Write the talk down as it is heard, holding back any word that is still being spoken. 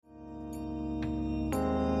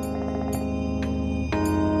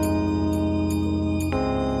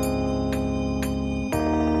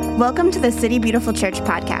Welcome to the City Beautiful Church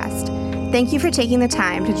podcast. Thank you for taking the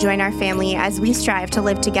time to join our family as we strive to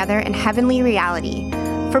live together in heavenly reality.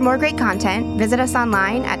 For more great content, visit us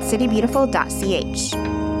online at citybeautiful.ch.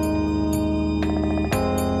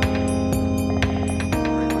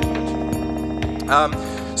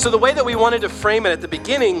 So the way that we wanted to frame it at the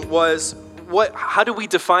beginning was, how do we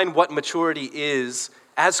define what maturity is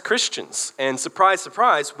as Christians? And surprise,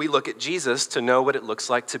 surprise, we look at Jesus to know what it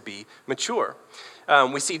looks like to be mature.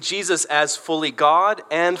 We see Jesus as fully God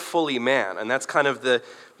and fully man, and that's kind of the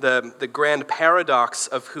grand paradox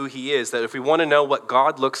of who he is, that if we want to know what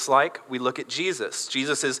God looks like, we look at Jesus.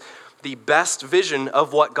 Jesus is the best vision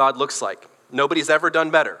of what God looks like. Nobody's ever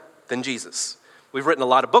done better than Jesus. We've written a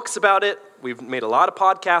lot of books about it, we've made a lot of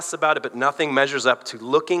podcasts about it, but nothing measures up to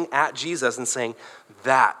looking at Jesus and saying,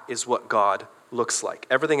 that is what God looks like.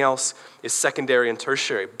 Everything else is secondary and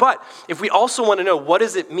tertiary. But if we also want to know what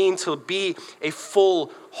does it mean to be a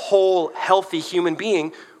full, whole, healthy human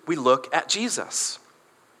being, we look at Jesus.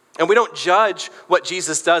 And we don't judge what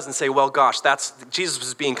Jesus does and say, well, gosh, Jesus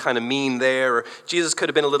was being kind of mean there, or Jesus could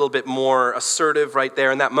have been a little bit more assertive right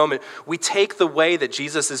there in that moment. We take the way that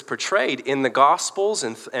Jesus is portrayed in the Gospels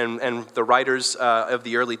and the writers of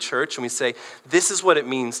the early church, and we say, this is what it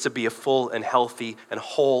means to be a full and healthy and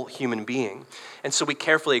whole human being. And so we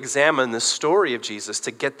carefully examine the story of Jesus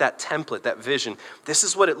to get that template, that vision. This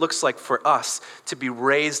is what it looks like for us to be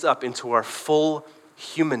raised up into our full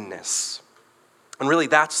humanness. And really,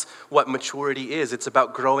 that's what maturity is. It's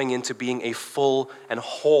about growing into being a full and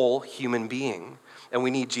whole human being. And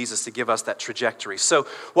we need Jesus to give us that trajectory. So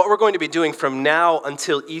what we're going to be doing from now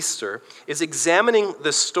until Easter is examining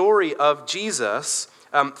the story of Jesus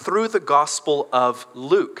through the Gospel of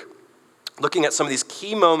Luke, looking at some of these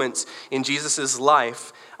key moments in Jesus'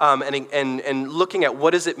 life and looking at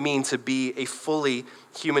what does it mean to be a fully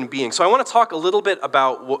human being. So I want to talk a little bit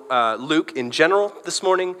about Luke in general this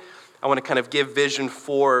morning. I want to kind of give vision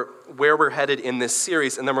for where we're headed in this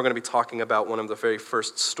series, and then we're going to be talking about one of the very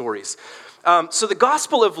first stories. So the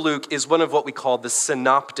Gospel of Luke is one of what we call the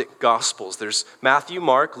synoptic Gospels. There's Matthew,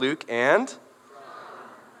 Mark, Luke, and?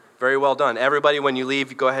 Very well done. Everybody, when you leave,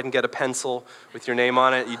 you go ahead and get a pencil with your name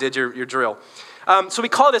on it. You did your drill. So we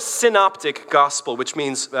call it a synoptic Gospel, which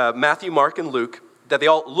means Matthew, Mark, and Luke, that they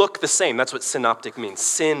all look the same. That's what synoptic means.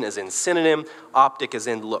 Syn as in synonym, optic as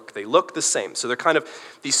in look. They look the same. So they're kind of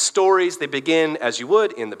these stories, they begin as you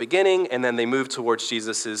would in the beginning, and then they move towards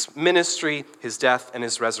Jesus' ministry, his death, and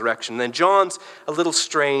his resurrection. And then John's a little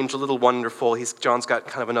strange, a little wonderful. John's got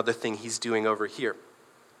kind of another thing he's doing over here.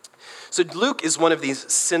 So Luke is one of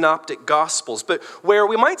these synoptic gospels, but where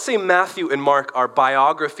we might say Matthew and Mark are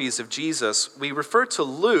biographies of Jesus, we refer to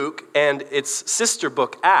Luke and its sister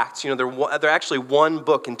book, Acts. You know, they're actually one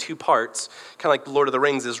book in two parts, kind of like Lord of the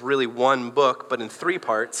Rings is really one book, but in three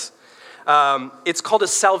parts. It's called a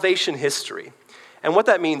salvation history. And what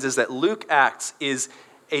that means is that Luke Acts is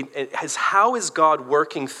how is God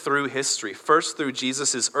working through history, first through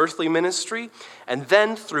Jesus' earthly ministry, and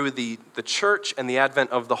then through the church and the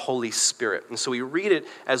advent of the Holy Spirit. And so we read it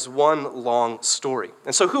as one long story.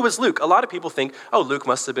 And so who was Luke? A lot of people think, oh, Luke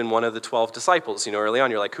must have been one of the 12 disciples. You know, early on,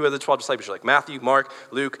 you're like, who are the 12 disciples? You're like, Matthew, Mark,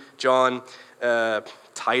 Luke, John,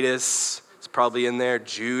 Titus. Probably in there.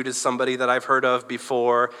 Jude is somebody that I've heard of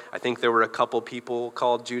before. I think there were a couple people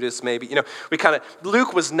called Judas maybe. You know,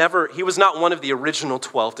 Luke was not one of the original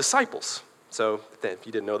 12 disciples. So if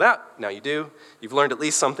you didn't know that, now you do. You've learned at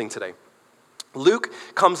least something today. Luke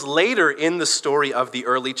comes later in the story of the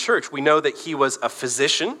early church. We know that he was a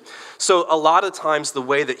physician. So a lot of times the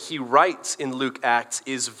way that he writes in Luke Acts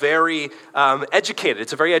is very educated.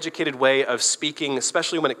 It's a very educated way of speaking,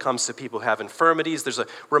 especially when it comes to people who have infirmities. There's a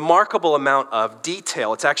remarkable amount of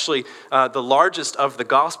detail. It's actually the largest of the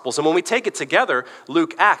Gospels. And when we take it together,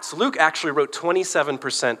 Luke actually wrote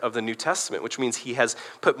 27% of the New Testament, which means he has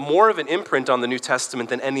put more of an imprint on the New Testament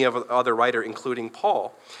than any other writer, including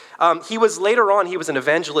Paul. He was an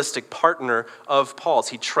evangelistic partner of Paul's.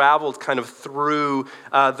 He traveled kind of through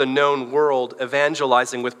the known world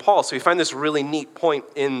evangelizing with Paul. So we find this really neat point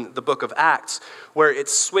in the book of Acts where it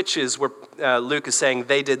switches, where Luke is saying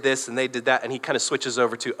they did this and they did that, and he kind of switches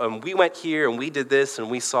over to we went here and we did this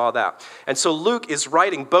and we saw that. And so Luke is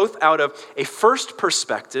writing both out of a first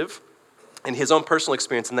perspective in his own personal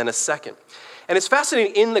experience and then a second. And it's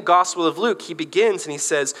fascinating, in the Gospel of Luke, he begins and he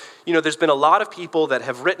says, you know, there's been a lot of people that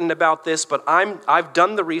have written about this, but I've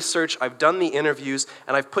done the research, I've done the interviews,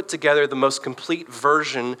 and I've put together the most complete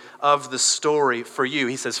version of the story for you.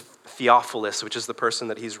 He says, Theophilus, which is the person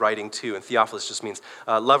that he's writing to. And Theophilus just means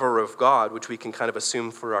lover of God, which we can kind of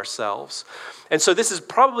assume for ourselves. And so this is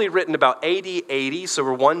probably written about AD 80, so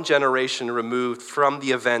we're one generation removed from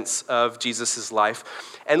the events of Jesus'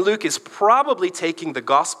 life. And Luke is probably taking the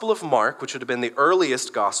Gospel of Mark, which would have been the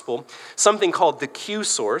earliest gospel, something called the Q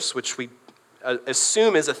source, which we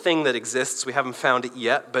assume is a thing that exists. We haven't found it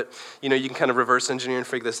yet, but you can kind of reverse engineer and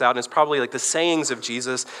figure this out. And it's probably like the sayings of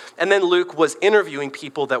Jesus. And then Luke was interviewing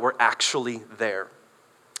people that were actually there.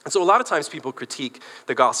 And so a lot of times people critique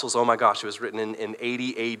the Gospels. Oh my gosh, it was written in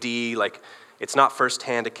 80 AD. Like, it's not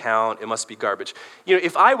firsthand account. It must be garbage.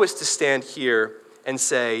 If I was to stand here and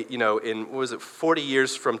say, in, 40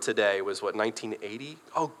 years from today was 1980?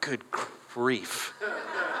 Oh, good grief.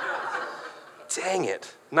 Dang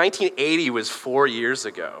it. 1980 was 4 years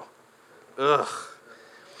ago. Ugh.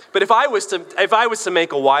 But if I was to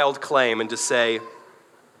make a wild claim and to say,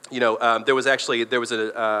 there was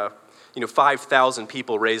 5,000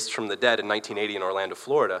 people raised from the dead in 1980 in Orlando,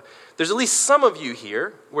 Florida. There's at least some of you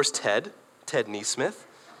here. Where's Ted Neesmith?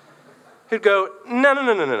 Who'd go,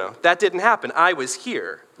 no, that didn't happen. I was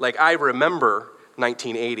here. Like, I remember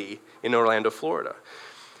 1980 in Orlando, Florida.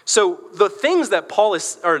 So the things that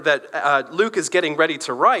Luke is getting ready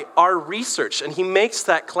to write are research, and he makes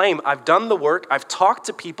that claim. I've done the work, I've talked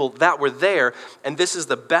to people that were there, and this is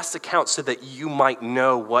the best account so that you might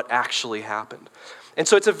know what actually happened. And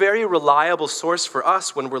so it's a very reliable source for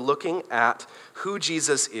us when we're looking at who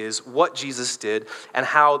Jesus is, what Jesus did, and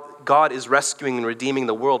how God is rescuing and redeeming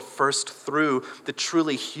the world, first through the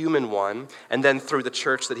truly human one, and then through the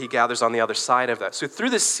church that he gathers on the other side of that. So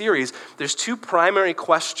through this series, there's two primary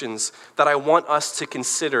questions that I want us to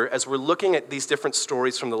consider as we're looking at these different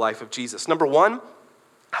stories from the life of Jesus. Number one,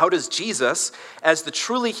 how does Jesus, as the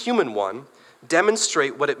truly human one,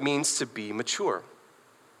 demonstrate what it means to be mature?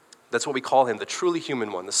 That's what we call him, the truly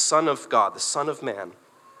human one, the Son of God, the Son of Man.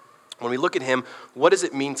 When we look at him, what does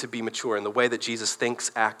it mean to be mature in the way that Jesus thinks,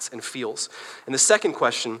 acts, and feels? And the second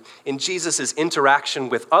question, in Jesus' interaction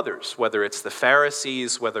with others, whether it's the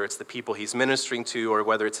Pharisees, whether it's the people he's ministering to, or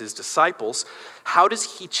whether it's his disciples, how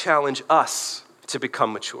does he challenge us to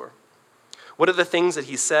become mature? What are the things that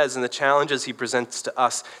he says and the challenges he presents to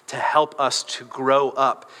us to help us to grow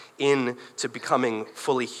up into becoming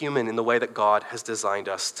fully human in the way that God has designed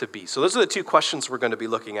us to be? So those are the two questions we're going to be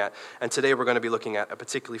looking at. And today we're going to be looking at a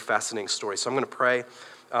particularly fascinating story. So I'm going to pray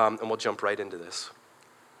and we'll jump right into this.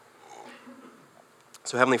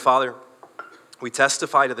 So Heavenly Father, we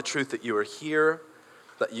testify to the truth that you are here,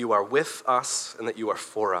 that you are with us, and that you are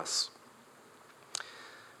for us.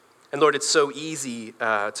 And Lord, it's so easy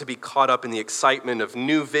to be caught up in the excitement of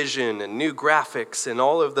new vision and new graphics and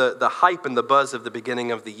all of the hype and the buzz of the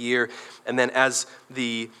beginning of the year. And then as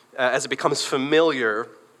it becomes familiar,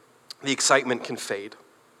 the excitement can fade.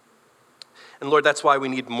 And Lord, that's why we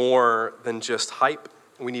need more than just hype.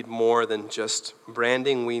 We need more than just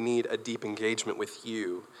branding. We need a deep engagement with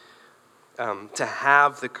you to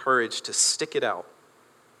have the courage to stick it out,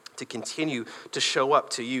 to continue to show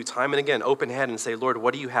up to you time and again, open-handed, and say, Lord,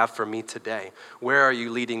 what do you have for me today? Where are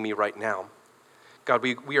you leading me right now? God,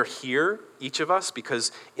 we are here, each of us,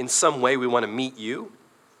 because in some way we want to meet you,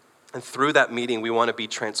 and through that meeting we want to be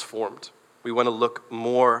transformed. We want to look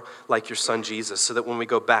more like your son Jesus, so that when we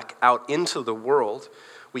go back out into the world,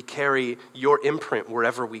 we carry your imprint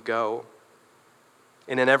wherever we go.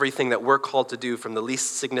 And in everything that we're called to do, from the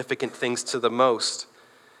least significant things to the most,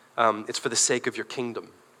 it's for the sake of your kingdom.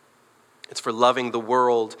 It's for loving the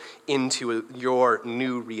world into your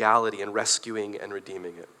new reality and rescuing and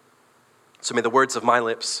redeeming it. So may the words of my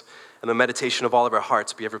lips and the meditation of all of our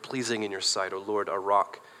hearts be ever pleasing in your sight, O Lord, our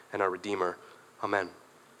rock and our redeemer. Amen.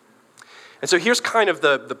 And so here's kind of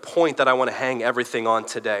the point that I want to hang everything on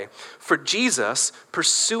today. For Jesus,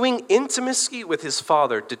 pursuing intimacy with his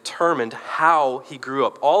Father determined how he grew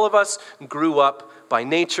up. All of us grew up by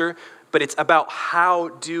nature, but it's about how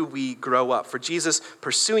do we grow up. For Jesus,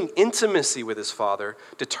 pursuing intimacy with his Father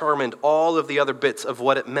determined all of the other bits of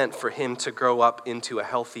what it meant for him to grow up into a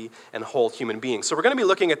healthy and whole human being. So we're going to be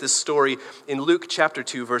looking at this story in Luke chapter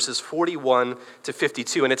 2, verses 41 to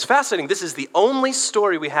 52. And it's fascinating. This is the only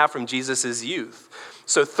story we have from Jesus' youth.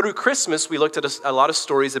 So through Christmas, we looked at a lot of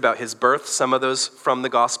stories about his birth, some of those from the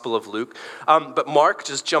Gospel of Luke. But Mark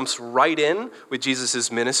just jumps right in with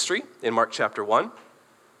Jesus' ministry in Mark chapter 1.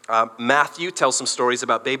 Matthew tells some stories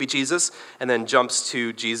about baby Jesus and then jumps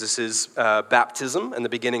to Jesus' baptism and the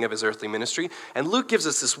beginning of his earthly ministry. And Luke gives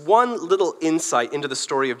us this one little insight into the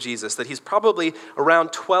story of Jesus, that he's probably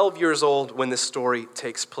around 12 years old when this story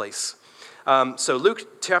takes place. So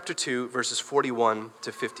Luke chapter 2, verses 41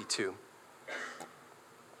 to 52.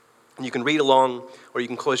 And you can read along, or you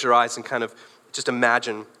can close your eyes and kind of just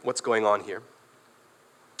imagine what's going on here.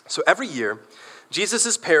 So every year,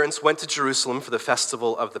 Jesus' parents went to Jerusalem for the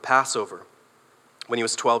festival of the Passover. When he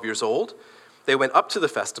was 12 years old, they went up to the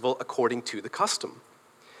festival according to the custom.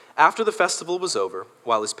 After the festival was over,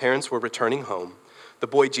 while his parents were returning home, the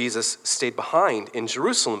boy Jesus stayed behind in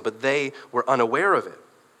Jerusalem, but they were unaware of it.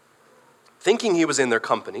 Thinking he was in their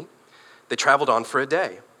company, they traveled on for a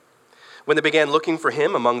day. When they began looking for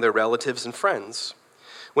him among their relatives and friends,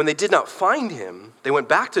 when they did not find him, they went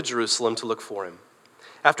back to Jerusalem to look for him.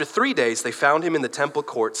 After 3 days, they found him in the temple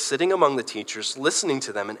courts, sitting among the teachers, listening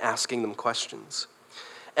to them and asking them questions.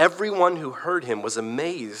 Everyone who heard him was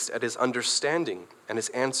amazed at his understanding and his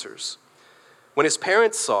answers. When his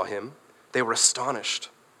parents saw him, they were astonished.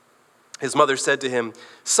 His mother said to him,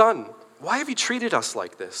 "Son, why have you treated us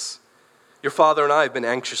like this? Your father and I have been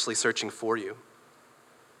anxiously searching for you."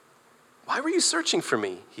 "Why were you searching for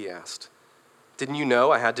me?" he asked. "Didn't you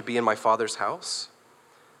know I had to be in my father's house?"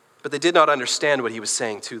 But they did not understand what he was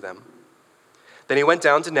saying to them. Then he went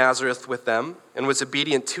down to Nazareth with them and was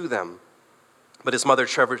obedient to them. But his mother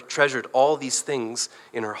treasured all these things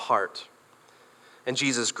in her heart. And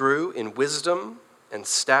Jesus grew in wisdom and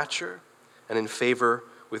stature and in favor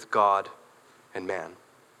with God and man.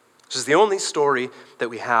 This is the only story that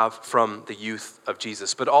we have from the youth of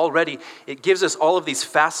Jesus. But already it gives us all of these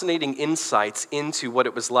fascinating insights into what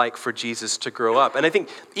it was like for Jesus to grow up. And I think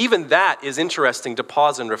even that is interesting to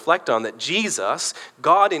pause and reflect on, that Jesus,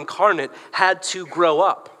 God incarnate, had to grow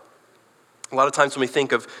up. A lot of times when we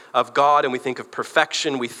think of God and we think of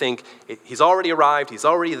perfection, we think he's already arrived, he's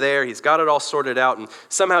already there, he's got it all sorted out, and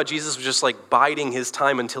somehow Jesus was just like biding his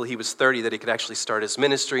time until he was 30 that he could actually start his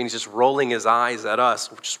ministry, and he's just rolling his eyes at us,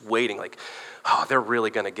 just waiting like, oh, they're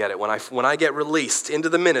really going to get it. When I get released into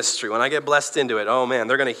the ministry, when I get blessed into it, oh man,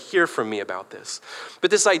 they're going to hear from me about this.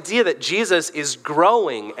 But this idea that Jesus is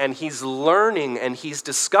growing and he's learning and he's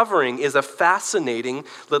discovering is a fascinating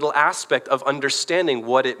little aspect of understanding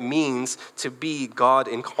what it means to be God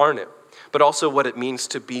incarnate, but also what it means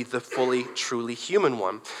to be the fully, truly human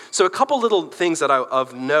one. So a couple little things that are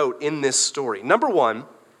of note in this story. Number one,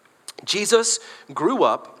 Jesus grew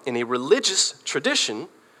up in a religious tradition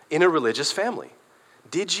in a religious family.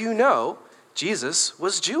 Did you know Jesus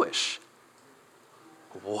was Jewish?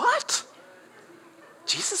 What?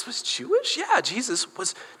 Jesus was Jewish? Yeah, Jesus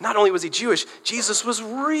was, not only was he Jewish, Jesus was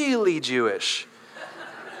really Jewish.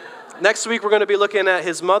 Next week, we're going to be looking at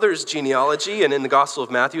his mother's genealogy, and in the Gospel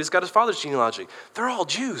of Matthew, he's got his father's genealogy. They're all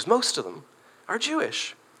Jews. Most of them are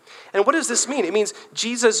Jewish. And what does this mean? It means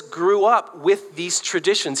Jesus grew up with these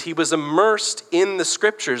traditions. He was immersed in the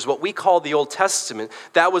scriptures, what we call the Old Testament.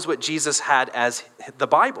 That was what Jesus had as the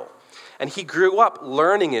Bible. And he grew up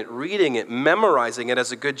learning it, reading it, memorizing it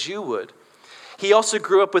as a good Jew would. He also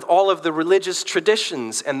grew up with all of the religious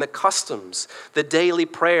traditions and the customs, the daily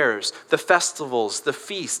prayers, the festivals, the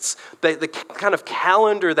feasts, the kind of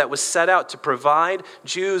calendar that was set out to provide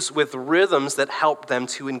Jews with rhythms that helped them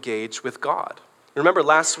to engage with God. Remember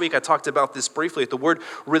last week I talked about this briefly. The word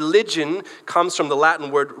religion comes from the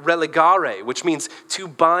Latin word religare, which means to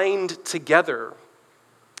bind together.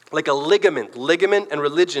 Like a ligament. Ligament and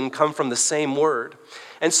religion come from the same word.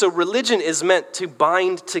 And so religion is meant to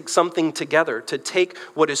bind something together, to take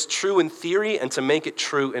what is true in theory and to make it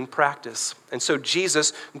true in practice. And so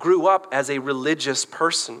Jesus grew up as a religious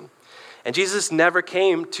person. And Jesus never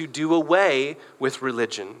came to do away with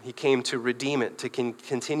religion. He came to redeem it, to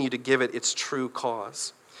continue to give it its true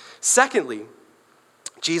cause. Secondly,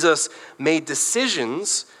 Jesus made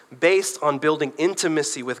decisions based on building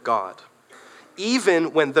intimacy with God,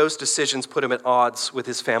 even when those decisions put him at odds with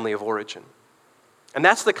his family of origin. And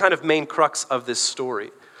that's the kind of main crux of this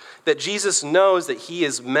story, that Jesus knows that he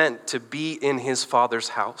is meant to be in his Father's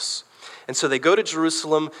house. And so they go to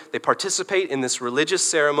Jerusalem, they participate in this religious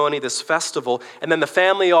ceremony, this festival, and then the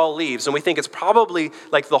family all leaves. And we think it's probably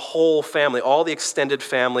like the whole family, all the extended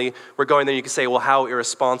family. We're going there, you can say, well, how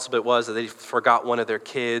irresponsible it was that they forgot one of their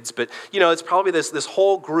kids. But, it's probably this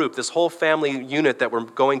whole group, this whole family unit that were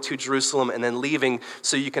going to Jerusalem and then leaving.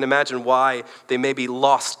 So you can imagine why they maybe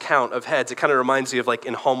lost count of heads. It kind of reminds you of like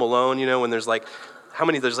in Home Alone, when there's like,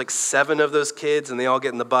 there's like 7 of those kids and they all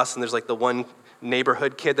get in the bus and there's like the one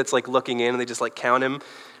neighborhood kid that's like looking in and they just like count him,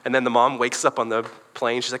 and then the mom wakes up on the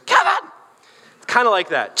plane, she's like, Kevin! It's kind of like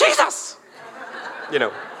that. Jesus!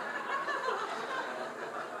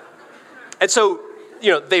 And so,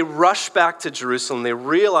 they rush back to Jerusalem, they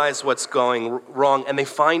realize what's going wrong, and they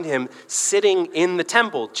find him sitting in the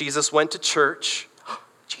temple. Jesus went to church.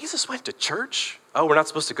 Jesus went to church? Oh, we're not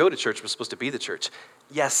supposed to go to church, we're supposed to be the church.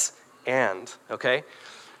 Yes, okay?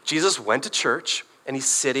 Jesus went to church. and he's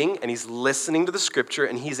sitting and he's listening to the scripture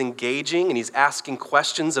and he's engaging and he's asking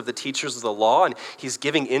questions of the teachers of the law and he's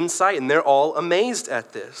giving insight, and they're all amazed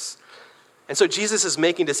at this. And so Jesus is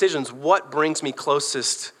making decisions. What brings me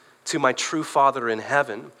closest to my true Father in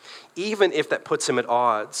heaven, even if that puts him at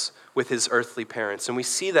odds with his earthly parents? And we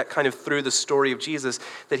see that kind of through the story of Jesus,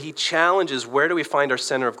 that he challenges, where do we find our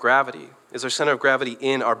center of gravity? Is our center of gravity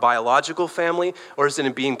in our biological family, or is it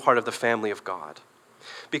in being part of the family of God?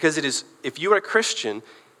 Because it is, if you are a Christian,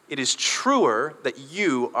 it is truer that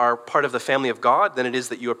you are part of the family of God than it is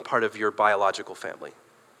that you are part of your biological family.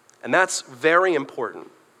 And that's very important,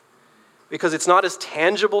 because it's not as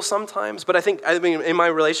tangible sometimes, but I mean, in my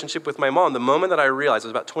relationship with my mom, the moment that I realized, I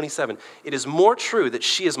was about 27, it is more true that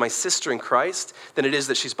she is my sister in Christ than it is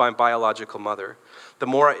that she's my biological mother. The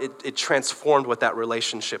more it transformed what that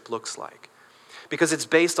relationship looks like. Because it's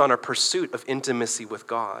based on our pursuit of intimacy with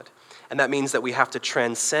God. And that means that we have to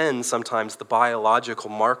transcend sometimes the biological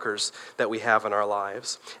markers that we have in our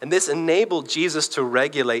lives. And this enabled Jesus to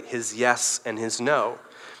regulate his yes and his no,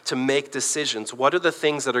 to make decisions. What are the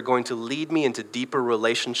things that are going to lead me into deeper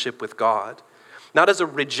relationship with God? Not as a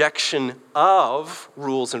rejection of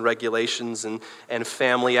rules and regulations and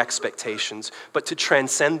family expectations, but to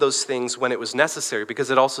transcend those things when it was necessary, because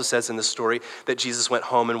it also says in the story that Jesus went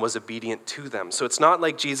home and was obedient to them. So it's not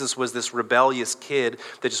like Jesus was this rebellious kid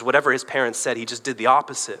that just whatever his parents said, he just did the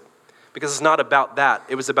opposite. Because it's not about that.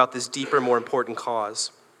 It was about this deeper, more important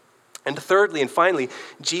cause. And thirdly and finally,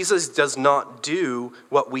 Jesus does not do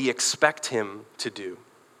what we expect him to do.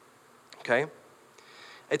 Okay?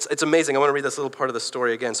 It's amazing. I want to read this little part of the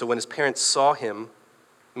story again. So when his parents saw him,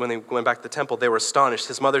 when they went back to the temple, they were astonished.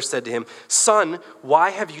 His mother said to him, "Son,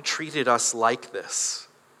 why have you treated us like this?"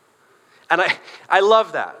 And I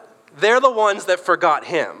love that. They're the ones that forgot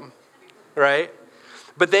him, right?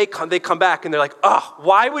 But they come back and they're like, "Oh,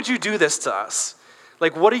 why would you do this to us?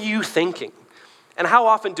 Like, what are you thinking?" And how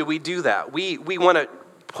often do we do that? We want to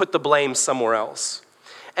put the blame somewhere else.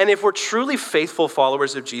 And if we're truly faithful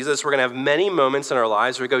followers of Jesus, we're going to have many moments in our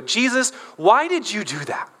lives where we go, "Jesus, why did you do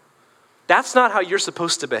that? That's not how you're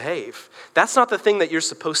supposed to behave. That's not the thing that you're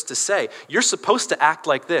supposed to say. You're supposed to act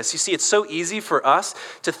like this." You see, it's so easy for us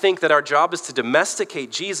to think that our job is to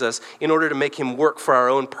domesticate Jesus in order to make him work for our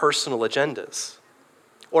own personal agendas,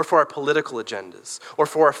 or for our political agendas, or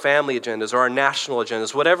for our family agendas, or our national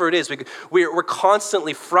agendas, whatever it is. We're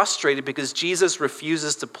constantly frustrated because Jesus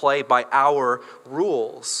refuses to play by our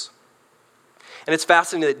rules. And it's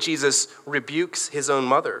fascinating that Jesus rebukes his own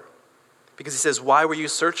mother, because he says, "Why were you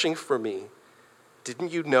searching for me?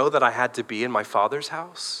 Didn't you know that I had to be in my Father's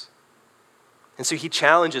house?" And so he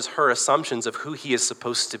challenges her assumptions of who he is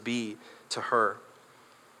supposed to be to her.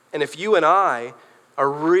 And if you and I are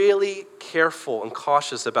really careful and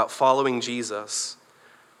cautious about following Jesus,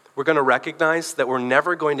 we're going to recognize that we're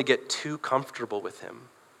never going to get too comfortable with him.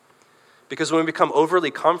 Because when we become overly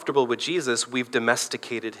comfortable with Jesus, we've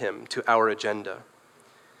domesticated him to our agenda.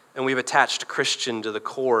 And we've attached Christian to the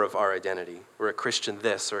core of our identity. We're a Christian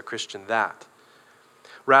this or a Christian that.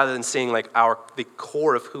 Rather than seeing like the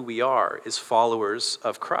core of who we are is followers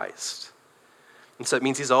of Christ. And so it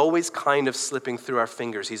means he's always kind of slipping through our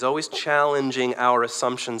fingers. He's always challenging our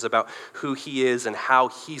assumptions about who he is and how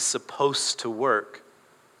he's supposed to work.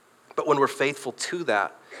 But when we're faithful to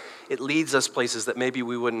that, it leads us places that maybe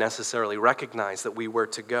we wouldn't necessarily recognize that we were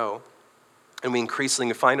to go. And we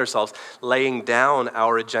increasingly find ourselves laying down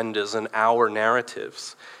our agendas and our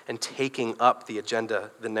narratives and taking up the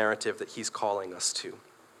agenda, the narrative that he's calling us to.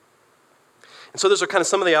 And so those are kind of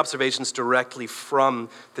some of the observations directly from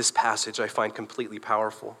this passage I find completely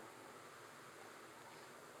powerful.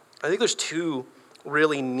 I think there's two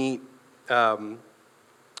really neat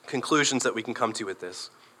conclusions that we can come to with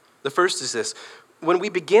this. The first is this: when we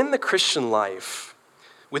begin the Christian life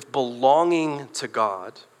with belonging to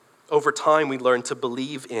God, over time we learn to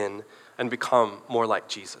believe in and become more like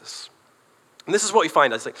Jesus. And this is what we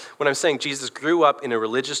find. It's like when I'm saying Jesus grew up in a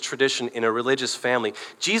religious tradition, in a religious family,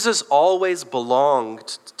 Jesus always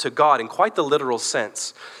belonged to God in quite the literal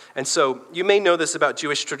sense. And so you may know this about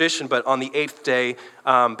Jewish tradition, but on the 8th day,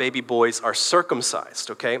 baby boys are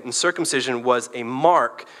circumcised, okay? And circumcision was a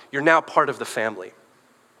mark. You're now part of the family.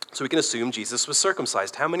 So we can assume Jesus was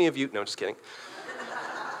circumcised. How many of you? No, just kidding.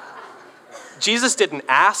 Jesus didn't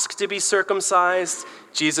ask to be circumcised.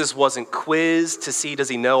 Jesus wasn't quizzed to see, does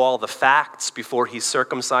he know all the facts before he's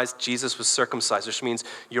circumcised? Jesus was circumcised, which means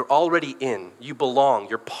you're already in. You belong.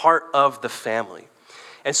 You're part of the family.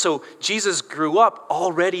 And so Jesus grew up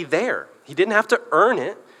already there. He didn't have to earn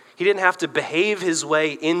it. He didn't have to behave his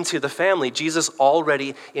way into the family. Jesus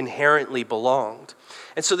already inherently belonged.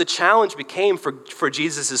 And so the challenge became for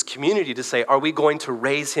Jesus' community to say, are we going to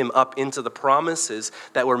raise him up into the promises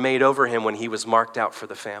that were made over him when he was marked out for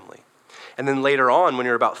the family? And then later on, when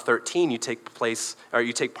you're about 13, you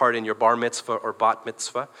take part in your bar mitzvah or bat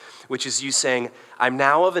mitzvah, which is you saying, I'm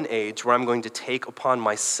now of an age where I'm going to take upon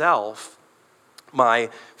myself my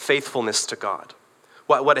faithfulness to God.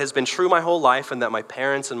 What has been true my whole life and that my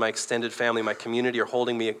parents and my extended family, my community are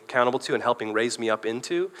holding me accountable to and helping raise me up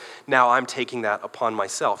into, now I'm taking that upon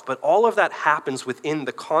myself. But all of that happens within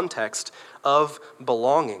the context of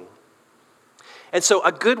belonging. And so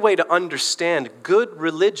a good way to understand good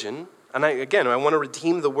religion, and I want to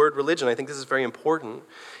redeem the word religion, I think this is very important,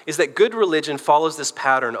 is that good religion follows this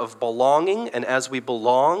pattern of belonging, and as we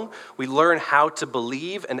belong, we learn how to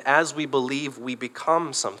believe, and as we believe, we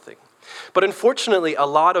become something. But unfortunately, a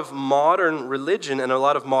lot of modern religion and a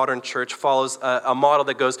lot of modern church follows a model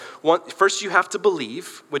that goes, first you have to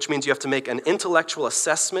believe, which means you have to make an intellectual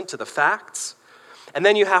assessment to the facts, and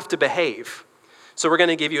then you have to behave. So we're going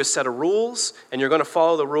to give you a set of rules, and you're going to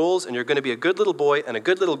follow the rules, and you're going to be a good little boy and a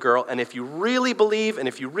good little girl, and if you really believe and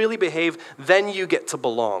if you really behave, then you get to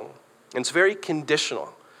belong. And it's very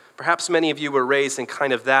conditional. Perhaps many of you were raised in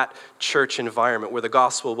kind of that church environment where the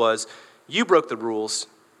gospel was, you broke the rules,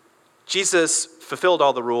 Jesus fulfilled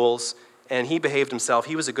all the rules, and he behaved himself.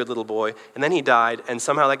 He was a good little boy, and then he died, and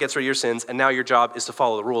somehow that gets rid of your sins, and now your job is to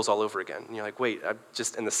follow the rules all over again. And you're like, wait, I'm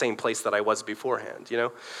just in the same place that I was beforehand,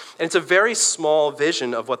 And it's a very small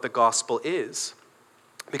vision of what the gospel is,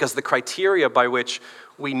 because the criteria by which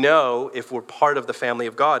we know if we're part of the family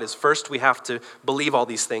of God is first we have to believe all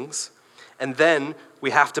these things, and then we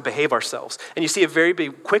have to behave ourselves. And you see,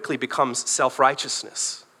 it quickly becomes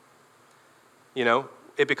self-righteousness,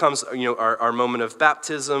 It becomes, our moment of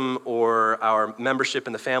baptism or our membership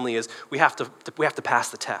in the family is we have to pass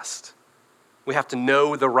the test. We have to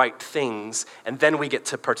know the right things, and then we get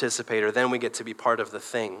to participate, or then we get to be part of the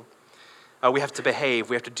thing. We have to behave.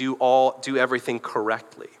 We have to do everything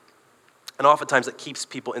correctly. And oftentimes it keeps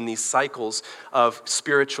people in these cycles of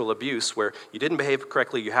spiritual abuse where you didn't behave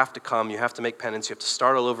correctly, you have to come, you have to make penance, you have to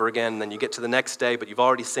start all over again, and then you get to the next day, but you've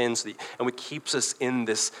already sinned, and it keeps us in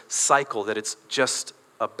this cycle that it's just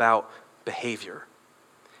about behavior.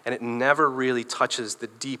 And it never really touches the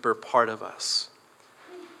deeper part of us.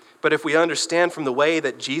 But if we understand from the way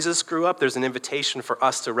that Jesus grew up, there's an invitation for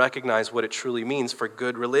us to recognize what it truly means for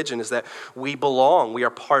good religion is that we belong. We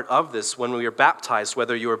are part of this when we are baptized,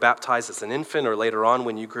 whether you were baptized as an infant or later on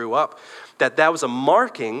when you grew up, that was a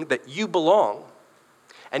marking that you belong.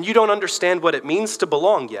 And you don't understand what it means to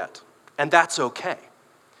belong yet. And that's okay.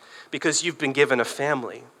 Because you've been given a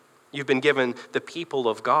family. You've been given the people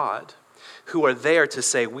of God who are there to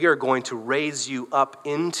say, we are going to raise you up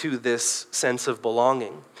into this sense of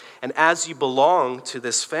belonging. And as you belong to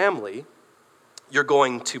this family, you're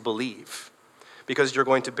going to believe because you're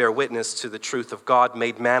going to bear witness to the truth of God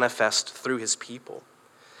made manifest through his people.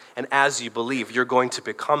 And as you believe, you're going to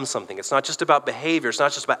become something. It's not just about behavior. It's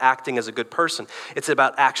not just about acting as a good person. It's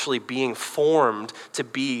about actually being formed to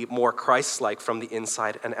be more Christ-like from the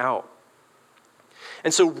inside and out.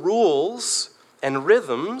 And so rules and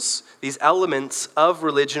rhythms, these elements of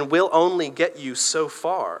religion, will only get you so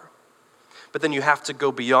far. But then you have to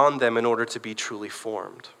go beyond them in order to be truly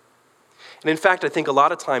formed. And in fact, I think a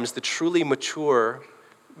lot of times the truly mature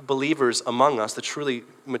believers among us, the truly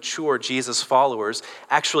mature Jesus followers,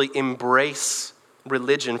 actually embrace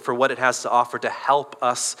religion for what it has to offer to help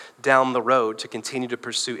us down the road to continue to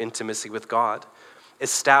pursue intimacy with God,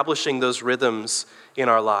 establishing those rhythms in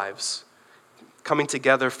our lives, coming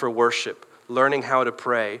together for worship, learning how to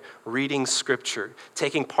pray, reading scripture,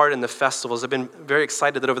 taking part in the festivals. I've been very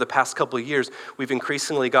excited that over the past couple of years, we've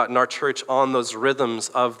increasingly gotten our church on those rhythms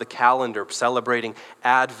of the calendar, celebrating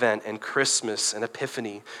Advent and Christmas and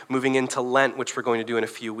Epiphany, moving into Lent, which we're going to do in a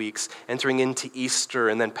few weeks, entering into Easter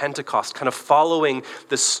and then Pentecost, kind of following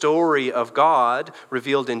the story of God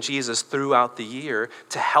revealed in Jesus throughout the year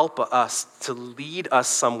to help us, to lead us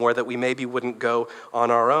somewhere that we maybe wouldn't go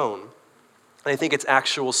on our own. And I think it's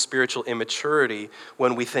actual spiritual immaturity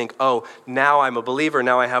when we think, oh, now I'm a believer,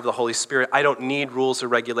 now I have the Holy Spirit. I don't need rules or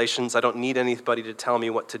regulations. I don't need anybody to tell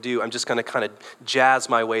me what to do. I'm just going to kind of jazz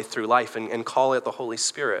my way through life and call it the Holy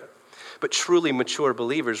Spirit. But truly mature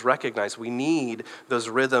believers recognize we need those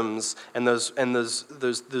rhythms and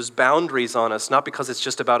those boundaries on us, not because it's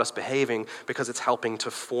just about us behaving, because it's helping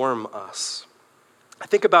to form us. I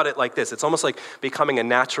think about it like this. It's almost like becoming a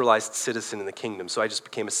naturalized citizen in the kingdom. So I just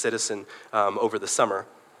became a citizen over the summer.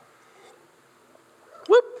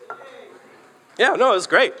 Whoop. Yeah, no, it was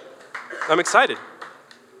great. I'm excited.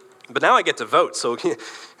 But now I get to vote, so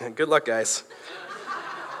good luck, guys.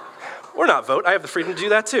 or not vote. I have the freedom to do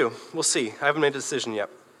that too. We'll see. I haven't made a decision yet.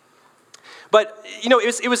 But,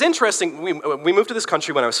 it was interesting. We moved to this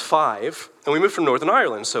country when I was 5, and we moved from Northern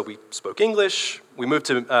Ireland, so we spoke English. We moved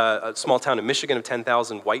to a small town in Michigan of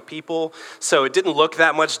 10,000 white people, so it didn't look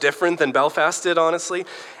that much different than Belfast did, honestly.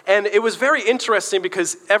 And it was very interesting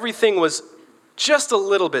because everything was just a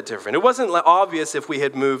little bit different. It wasn't obvious if we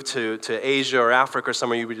had moved to Asia or Africa or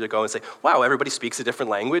somewhere you would go and say, wow, everybody speaks a different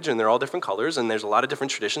language, and they're all different colors, and there's a lot of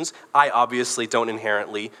different traditions. I obviously don't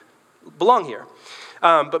inherently belong here.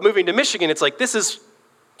 But moving to Michigan, it's like, this is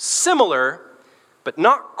similar, but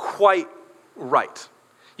not quite right.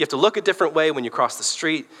 You have to look a different way when you cross the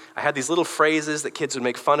street. I had these little phrases that kids would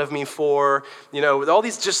make fun of me for, with all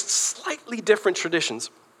these just slightly different traditions.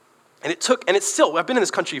 And it's still, I've been in this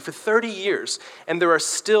country for 30 years, and there are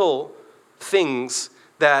still things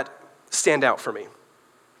that stand out for me,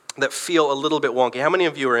 that feel a little bit wonky. How many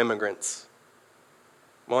of you are immigrants?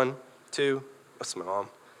 1, 2, that's my mom,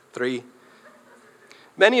 3.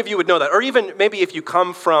 Many of you would know that. Or even maybe if you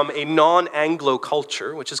come from a non-Anglo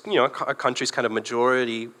culture, which is, a country's kind of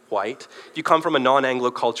majority white. If you come from a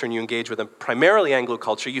non-Anglo culture and you engage with a primarily Anglo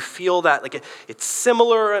culture, you feel that like it's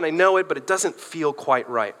similar, and I know it, but it doesn't feel quite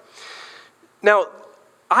right. Now,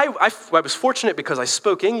 I was fortunate because I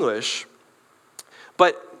spoke English,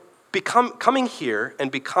 but coming here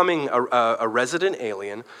and becoming a resident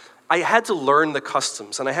alien, I had to learn the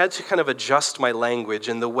customs, and I had to kind of adjust my language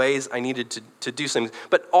and the ways I needed to do things.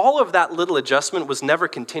 But all of that little adjustment was never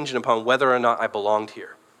contingent upon whether or not I belonged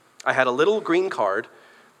here. I had a little green card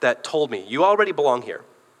that told me, you already belong here.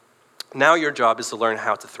 Now your job is to learn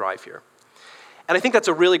how to thrive here. And I think that's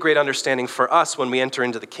a really great understanding for us when we enter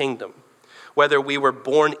into the kingdom. Whether we were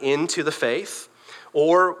born into the faith,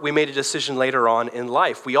 or we made a decision later on in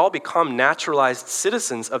life. We all become naturalized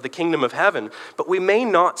citizens of the kingdom of heaven, but we may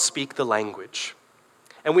not speak the language.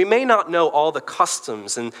 And we may not know all the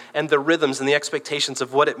customs and the rhythms and the expectations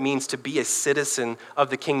of what it means to be a citizen of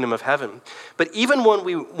the kingdom of heaven. But even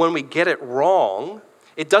when we get it wrong,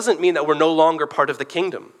 it doesn't mean that we're no longer part of the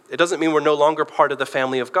kingdom. It doesn't mean we're no longer part of the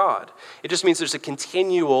family of God. It just means there's a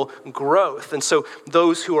continual growth. And so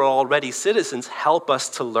those who are already citizens help us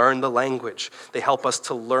to learn the language. They help us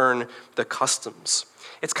to learn the customs.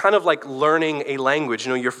 It's kind of like learning a language.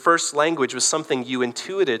 Your first language was something you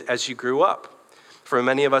intuited as you grew up. For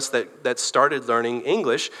many of us that started learning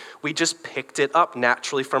English, we just picked it up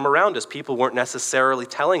naturally from around us. People weren't necessarily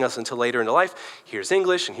telling us until later in life, here's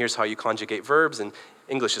English, and here's how you conjugate verbs. And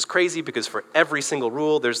English is crazy because for every single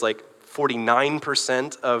rule, there's like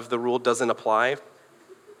 49% of the rule doesn't apply,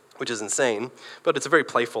 which is insane. But it's a very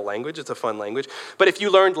playful language. It's a fun language. But if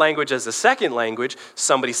you learned language as a second language,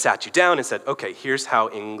 somebody sat you down and said, okay, here's how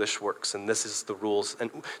English works, and this is the rules.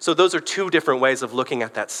 And so those are two different ways of looking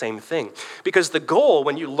at that same thing. Because the goal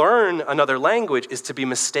when you learn another language is to be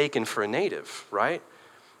mistaken for a native, right?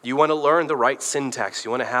 You want to learn the right syntax. You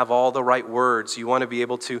want to have all the right words. You want to be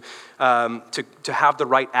able to have the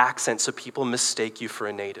right accent so people mistake you for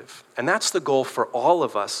a native. And that's the goal for all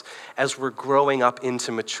of us as we're growing up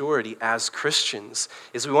into maturity as Christians,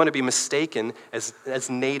 is we want to be mistaken as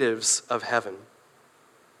natives of heaven.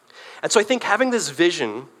 And so I think having this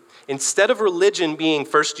vision, instead of religion being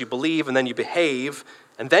first you believe and then you behave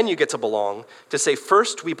and then you get to belong, to say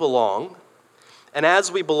first we belong, and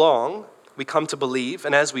as we belong, we come to believe,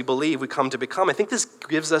 and as we believe, we come to become. I think this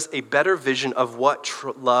gives us a better vision of what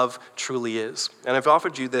love truly is. And I've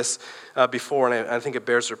offered you this before, and I think it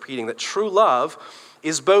bears repeating, that true love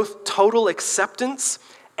is both total acceptance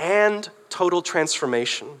and total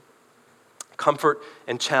transformation. Comfort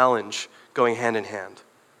and challenge going hand in hand.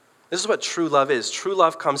 This is what true love is. True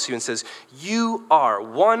love comes to you and says, you are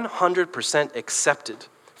 100% accepted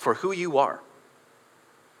for who you are.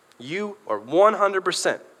 You are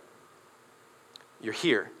 100%. You're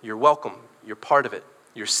here, you're welcome, you're part of it,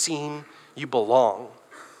 you're seen, you belong.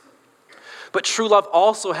 But true love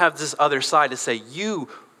also has this other side to say,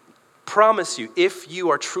 promise you, if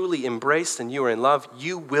you are truly embraced and you are in love,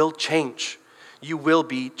 you will change. You will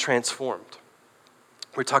be transformed.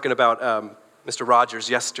 We're talking about Mr. Rogers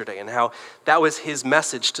yesterday and how that was his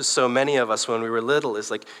message to so many of us when we were little,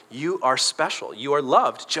 is like, you are special, you are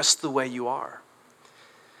loved just the way you are.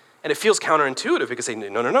 And it feels counterintuitive because they say,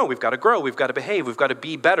 no, we've got to grow, we've got to behave, we've got to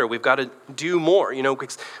be better, we've got to do more.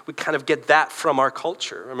 We kind of get that from our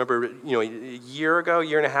culture. I remember, a year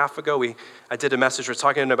and a half ago, I did a message, we're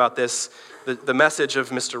talking about this, the message of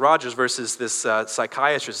Mr. Rogers versus this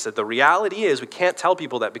psychiatrist said, the reality is we can't tell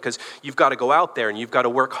people that because you've got to go out there and you've got to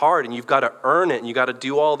work hard and you've got to earn it and you've got to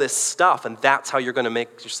do all this stuff, and that's how you're going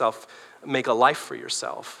to make a life for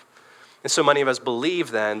yourself. And so many of us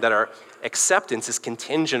believe then that our acceptance is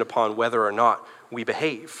contingent upon whether or not we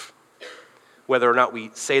behave, whether or not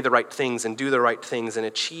we say the right things and do the right things and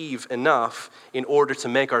achieve enough in order to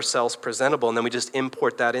make ourselves presentable, and then we just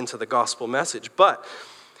import that into the gospel message. But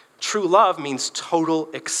true love means total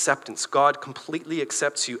acceptance. God completely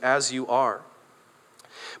accepts you as you are.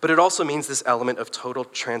 But it also means this element of total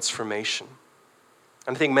transformation.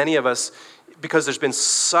 And I think many of us, because there's been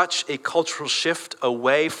such a cultural shift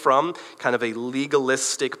away from kind of a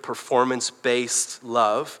legalistic, performance-based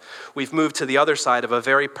love, we've moved to the other side of a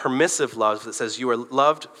very permissive love that says you are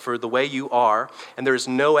loved for the way you are, and there is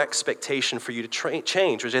no expectation for you to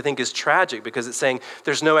change, which I think is tragic because it's saying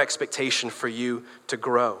there's no expectation for you to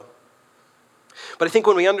grow. But I think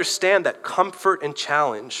when we understand that comfort and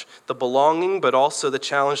challenge, the belonging, but also the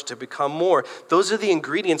challenge to become more, those are the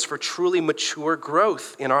ingredients for truly mature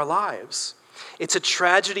growth in our lives. It's a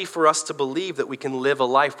tragedy for us to believe that we can live a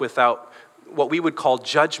life without what we would call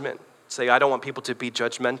judgment. Say, I don't want people to be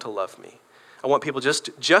judgmental of me. I want people just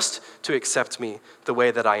to accept me the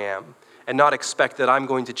way that I am and not expect that I'm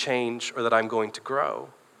going to change or that I'm going to grow.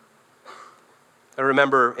 I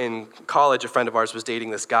remember in college, a friend of ours was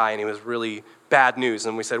dating this guy, and he was really bad news.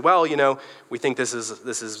 And we said, well, we think this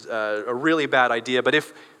is a really bad idea, but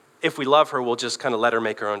if we love her, we'll just kind of let her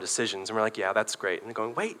make her own decisions. And we're like, yeah, that's great. And they're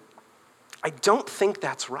going, wait, I don't think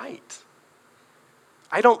that's right.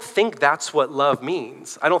 I don't think that's what love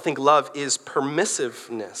means. I don't think love is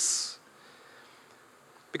permissiveness.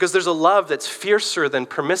 Because there's a love that's fiercer than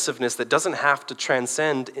permissiveness that doesn't have to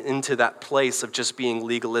transcend into that place of just being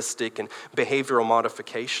legalistic and behavioral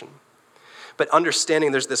modification. But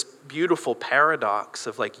understanding there's this beautiful paradox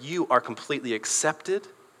of like you are completely accepted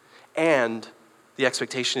and the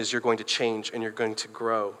expectation is you're going to change and you're going to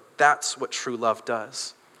grow. That's what true love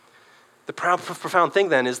does. The profound thing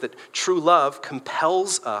then is that true love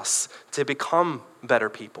compels us to become better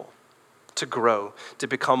people, to grow, to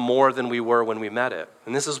become more than we were when we met it.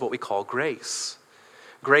 And this is what we call grace.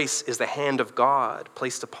 Grace is the hand of God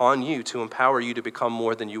placed upon you to empower you to become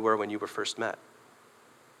more than you were when you were first met.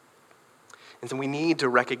 And so we need to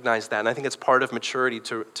recognize that. And I think it's part of maturity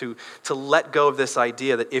to let go of this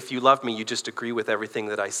idea that if you love me, you just agree with everything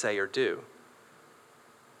that I say or do.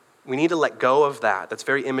 We need to let go of that. That's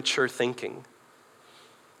very immature thinking.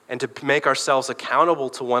 And to make ourselves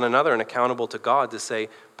accountable to one another and accountable to God to say,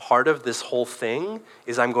 part of this whole thing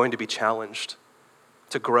is I'm going to be challenged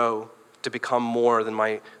to grow, to become more than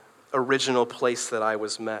my original place that I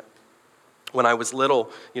was met. When I was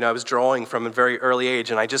little, I was drawing from a very early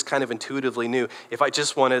age, and I just kind of intuitively knew if I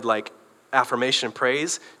just wanted affirmation and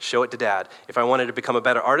praise, show it to dad. If I wanted to become a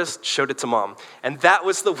better artist, showed it to mom. And that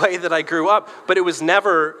was the way that I grew up. But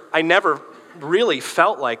I never really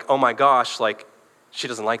felt like, oh my gosh, she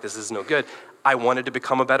doesn't like this is no good. I wanted to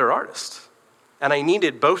become a better artist. And I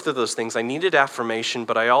needed both of those things. I needed affirmation,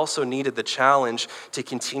 but I also needed the challenge to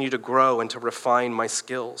continue to grow and to refine my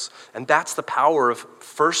skills. And that's the power of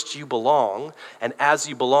first you belong, and as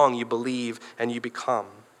you belong, you believe and you become.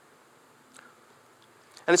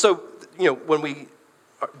 And so, when we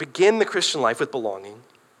begin the Christian life with belonging,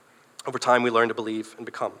 over time we learn to believe and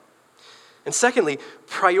become. And secondly,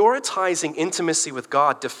 prioritizing intimacy with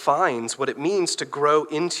God defines what it means to grow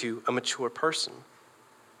into a mature person.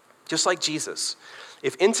 Just like Jesus,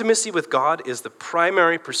 if intimacy with God is the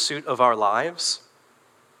primary pursuit of our lives,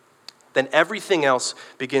 then everything else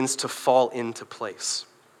begins to fall into place.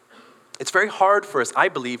 It's very hard for us, I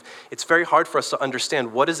believe, it's very hard for us to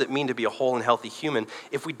understand what does it mean to be a whole and healthy human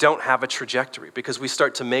if we don't have a trajectory, because we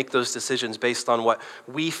start to make those decisions based on what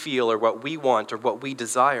we feel or what we want or what we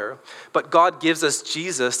desire. But God gives us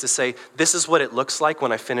Jesus to say, this is what it looks like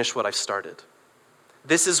when I finish what I've started.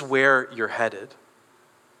 This is where you're headed.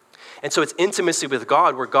 And so it's intimacy with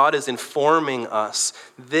God where God is informing us,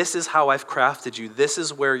 this is how I've crafted you, this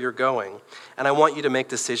is where you're going, and I want you to make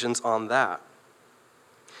decisions on that.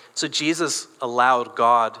 So Jesus allowed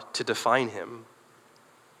God to define him.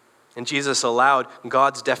 And Jesus allowed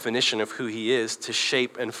God's definition of who he is to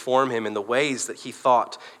shape and form him in the ways that he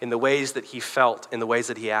thought, in the ways that he felt, in the ways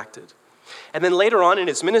that he acted. And then later on in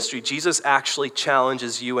his ministry, Jesus actually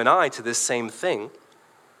challenges you and I to this same thing.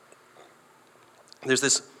 There's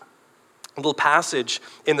this little passage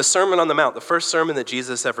in the Sermon on the Mount, the first sermon that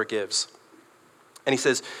Jesus ever gives. And he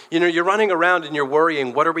says, you're running around and you're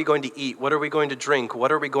worrying, what are we going to eat? What are we going to drink?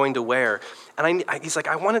 What are we going to wear? And he's like,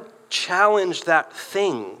 I want to challenge that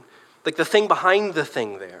thing, like the thing behind the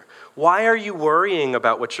thing there. Why are you worrying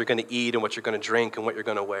about what you're going to eat and what you're going to drink and what you're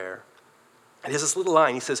going to wear? And he has this little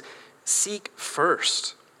line. He says, seek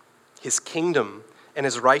first his kingdom and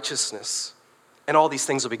his righteousness, and all these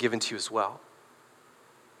things will be given to you as well.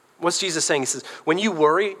 What's Jesus saying? He says, when you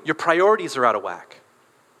worry, your priorities are out of whack.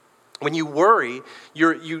 When you worry,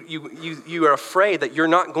 you are afraid that you're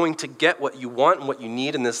not going to get what you want and what you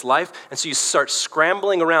need in this life, and so you start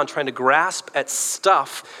scrambling around trying to grasp at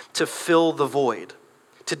stuff to fill the void,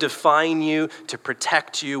 to define you, to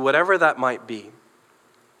protect you, whatever that might be.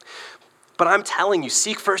 But I'm telling you,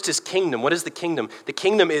 seek first his kingdom. What is the kingdom? The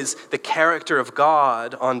kingdom is the character of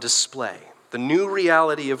God on display, the new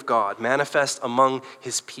reality of God manifest among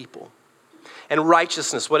his people. And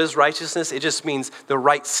righteousness, what is righteousness? It just means the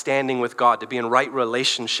right standing with God, to be in right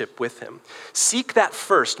relationship with him. Seek that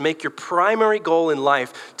first. Make your primary goal in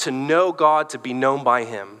life to know God, to be known by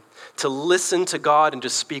him, to listen to God and to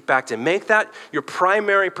speak back to him. Make that your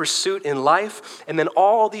primary pursuit in life, and then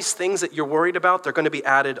all these things that you're worried about, they're going to be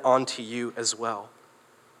added onto you as well.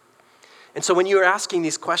 And so when you're asking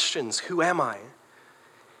these questions, who am I?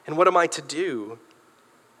 And what am I to do?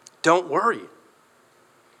 Don't worry.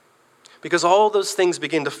 Because all those things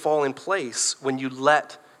begin to fall in place when you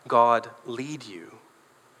let God lead you.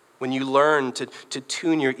 When you learn to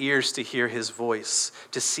tune your ears to hear his voice,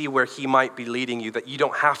 to see where he might be leading you, that you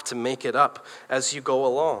don't have to make it up as you go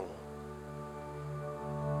along.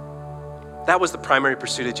 That was the primary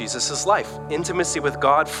pursuit of Jesus' life. Intimacy with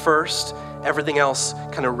God first, everything else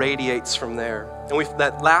kind of radiates from there. And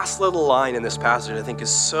that last little line in this passage, I think, is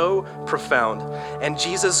so profound. And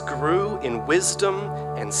Jesus grew in wisdom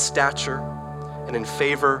and stature and in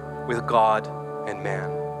favor with God and man.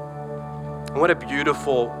 And what a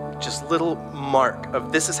beautiful, just little mark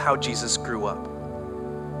of this is how Jesus grew up.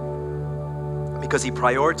 Because he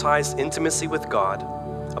prioritized intimacy with God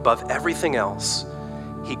above everything else,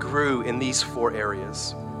 he grew in these 4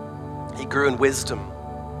 areas. He grew in wisdom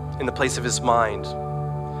in the place of his mind.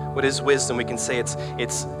 What is wisdom? We can say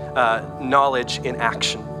it's knowledge in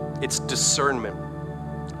action. It's discernment.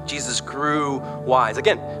 Jesus grew wise.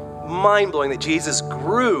 Again, mind-blowing that Jesus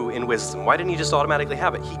grew in wisdom. Why didn't he just automatically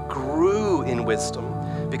have it? He grew in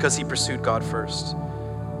wisdom because he pursued God first.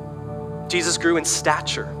 Jesus grew in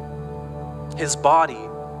stature. His body,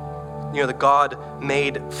 the God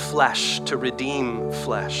made flesh to redeem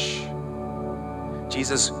flesh.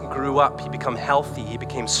 Jesus grew up. He became healthy. He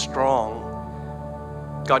became strong.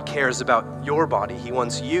 God cares about your body. He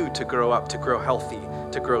wants you to grow up, to grow healthy,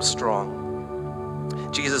 to grow strong.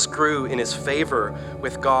 Jesus grew in his favor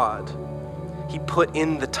with God. He put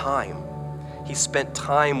in the time. He spent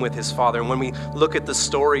time with his Father. And when we look at the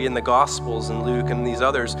story in the Gospels and Luke and these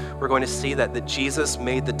others, we're going to see that Jesus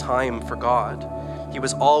made the time for God. He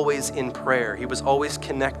was always in prayer. He was always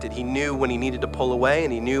connected. He knew when he needed to pull away,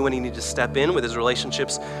 and he knew when he needed to step in with his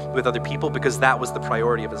relationships with other people, because that was the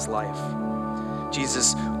priority of his life.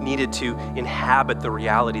 Jesus needed to inhabit the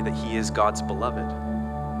reality that he is God's beloved.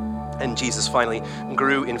 And Jesus finally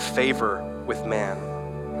grew in favor with man.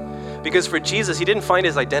 Because for Jesus, he didn't find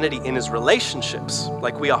his identity in his relationships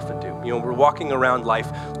like we often do. We're walking around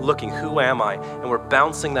life looking, who am I? And we're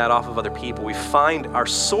bouncing that off of other people. We find our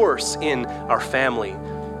source in our family,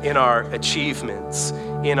 in our achievements,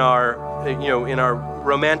 in our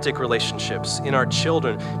romantic relationships, in our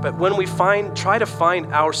children. But when we try to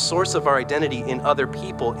find our source of our identity in other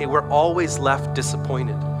people, we're always left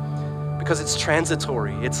disappointed because it's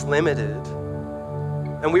transitory, it's limited.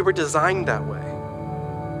 And we were designed that way.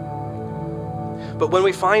 But when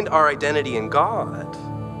we find our identity in God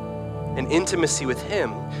and intimacy with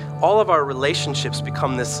him, all of our relationships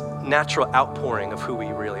become this natural outpouring of who we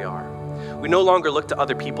really are. We no longer look to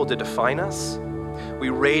other people to define us. We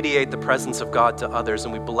radiate the presence of God to others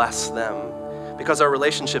and we bless them because our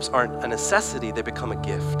relationships aren't a necessity, they become a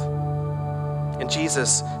gift. And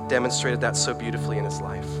Jesus demonstrated that so beautifully in his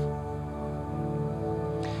life.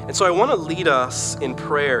 And so I want to lead us in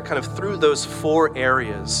prayer kind of through those 4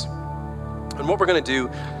 areas. And what we're going to do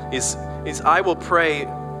is I will pray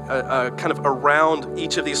kind of around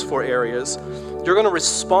each of these 4 areas. You're going to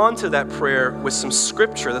respond to that prayer with some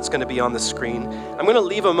scripture that's going to be on the screen. I'm going to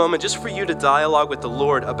leave a moment just for you to dialogue with the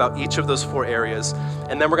Lord about each of those 4 areas.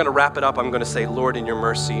 And then we're going to wrap it up. I'm going to say, Lord, in your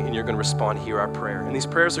mercy, and you're going to respond, hear our prayer. And these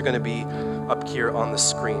prayers are going to be up here on the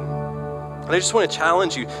screen. And I just want to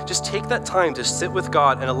challenge you, just take that time to sit with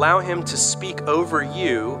God and allow him to speak over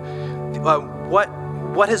you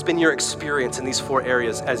what has been your experience in these 4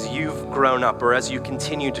 areas as you've grown up or as you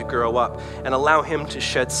continue to grow up, and allow him to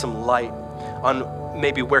shed some light on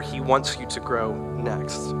maybe where he wants you to grow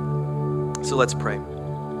next. So let's pray.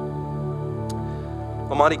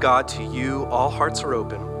 Almighty God, to you all hearts are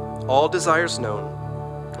open, all desires known,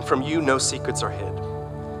 and from you no secrets are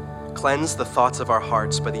hid. Cleanse the thoughts of our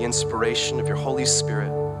hearts by the inspiration of your Holy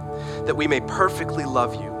Spirit, that we may perfectly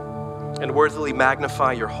love you and worthily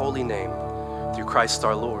magnify your holy name through Christ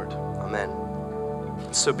our Lord. Amen.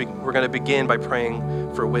 So we're going to begin by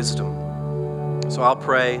praying for wisdom. So I'll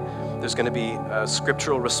pray. There's going to be a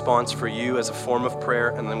scriptural response for you as a form of prayer,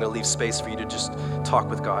 and then I'm going to leave space for you to just talk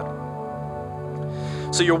with God.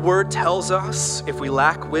 So your word tells us if we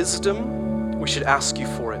lack wisdom, we should ask you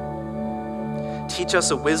for it. Teach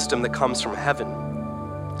us a wisdom that comes from heaven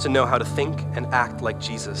to know how to think and act like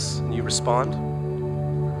Jesus. And you respond?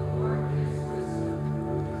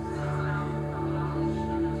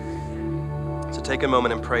 So take a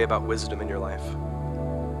moment and pray about wisdom in your life.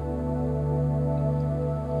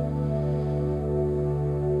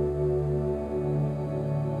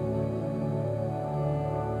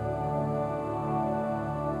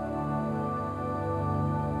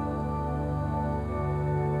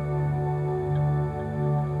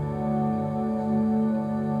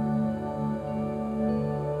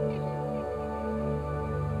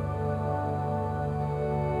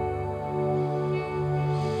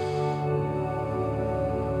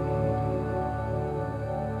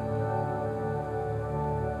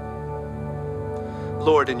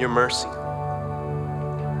 Lord, in your mercy.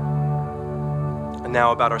 And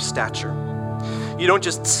now about our stature. You don't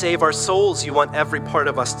just save our souls, you want every part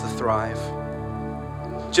of us to thrive.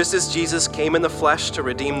 Just as Jesus came in the flesh to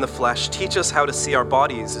redeem the flesh, teach us how to see our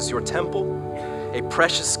bodies as your temple, a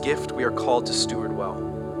precious gift we are called to steward well.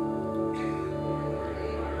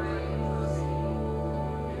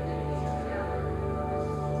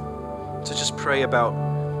 So just pray about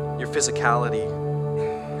your physicality.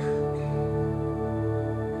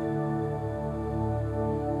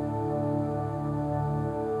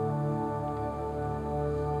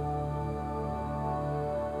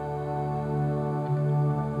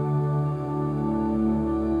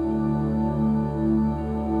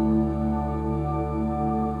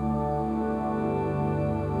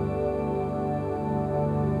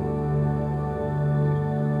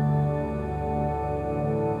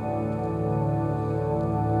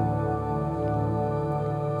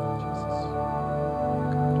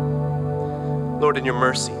 Lord, in your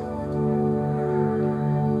mercy.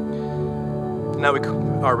 Now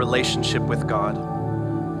our relationship with God.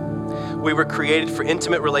 We were created for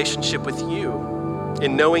intimate relationship with you.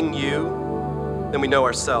 In knowing you, then we know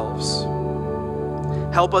ourselves.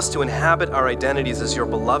 Help us to inhabit our identities as your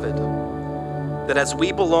beloved, that as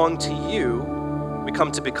we belong to you, we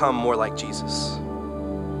come to become more like Jesus.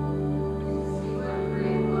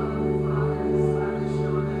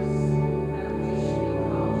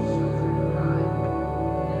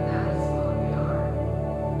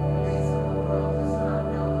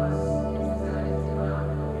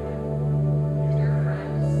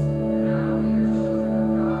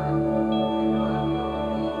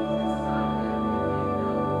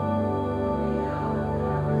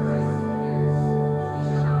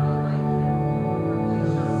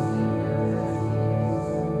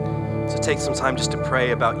 Take some time just to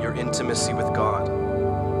pray about your intimacy with God.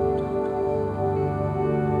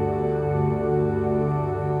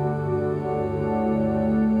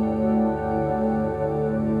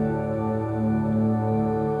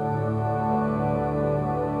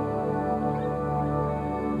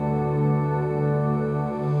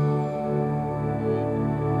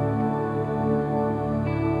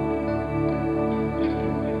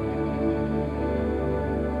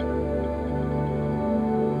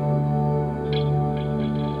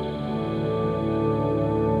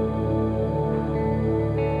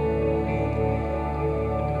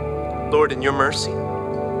 Lord, in your mercy.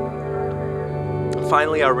 And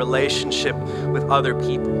finally, our relationship with other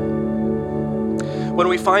people. When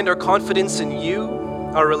we find our confidence in you,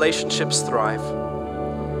 our relationships thrive.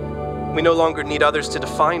 We no longer need others to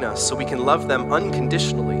define us, so we can love them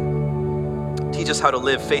unconditionally. Teach us how to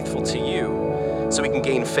live faithful to you, so we can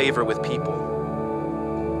gain favor with people.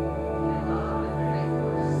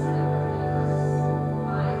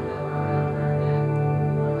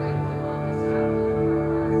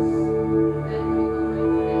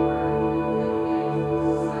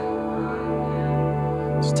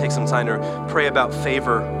 Take some time to pray about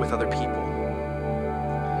favor with other people.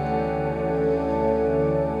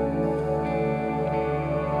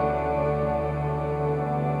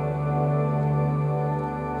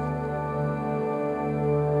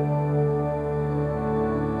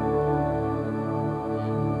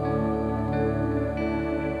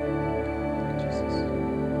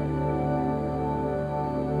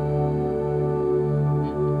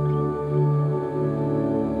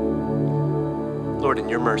 Lord, in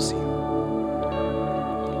your mercy.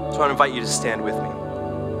 So I want to invite you to stand with me.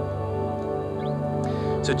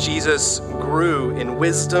 So Jesus grew in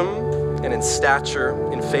wisdom and in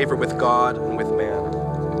stature, in favor with God and with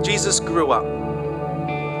man. Jesus grew up.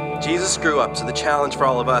 Jesus grew up, so the challenge for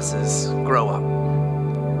all of us is grow up.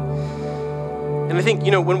 And I think,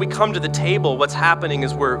 when we come to the table, what's happening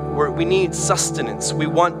is we need sustenance. We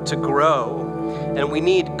want to grow, and we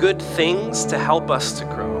need good things to help us to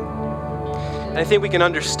grow. And I think we can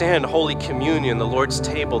understand Holy Communion, the Lord's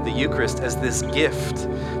table, the Eucharist, as this gift,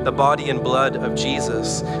 the body and blood of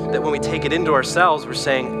Jesus, that when we take it into ourselves, we're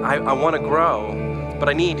saying, I want to grow, but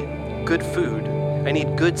I need good food. I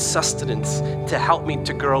need good sustenance to help me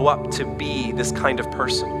to grow up to be this kind of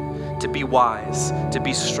person, to be wise, to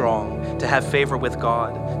be strong, to have favor with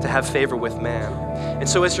God, to have favor with man. And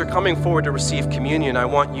so as you're coming forward to receive communion, I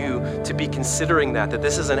want you to be considering that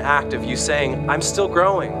this is an act of you saying, I'm still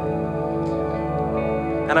growing.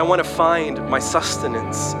 And I want to find my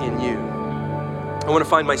sustenance in you. I want to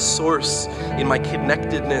find my source in my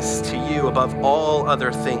connectedness to you above all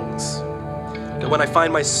other things. That when I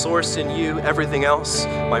find my source in you, everything else,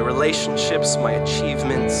 my relationships, my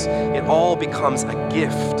achievements, it all becomes a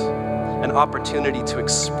gift, an opportunity to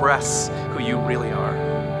express who you really are.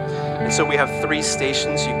 And so we have 3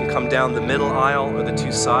 stations. You can come down the middle aisle or the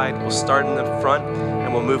 2 side. We'll start in the front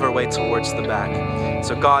and we'll move our way towards the back.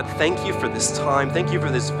 So God, thank you for this time. Thank you for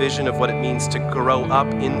this vision of what it means to grow up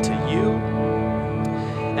into you.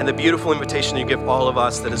 And the beautiful invitation you give all of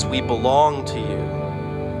us that as we belong to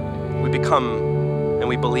you, we become and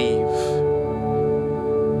we believe.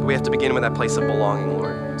 But we have to begin with that place of belonging,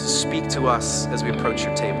 Lord. So speak to us as we approach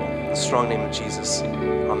your table. In the strong name of Jesus,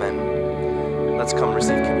 amen. Let's come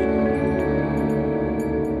receive communion.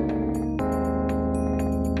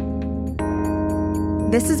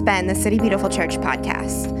 This has been the City Beautiful Church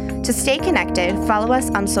podcast. To stay connected, follow us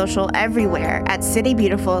on social everywhere at City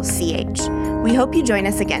Beautiful CH. We hope you join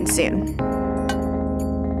us again soon.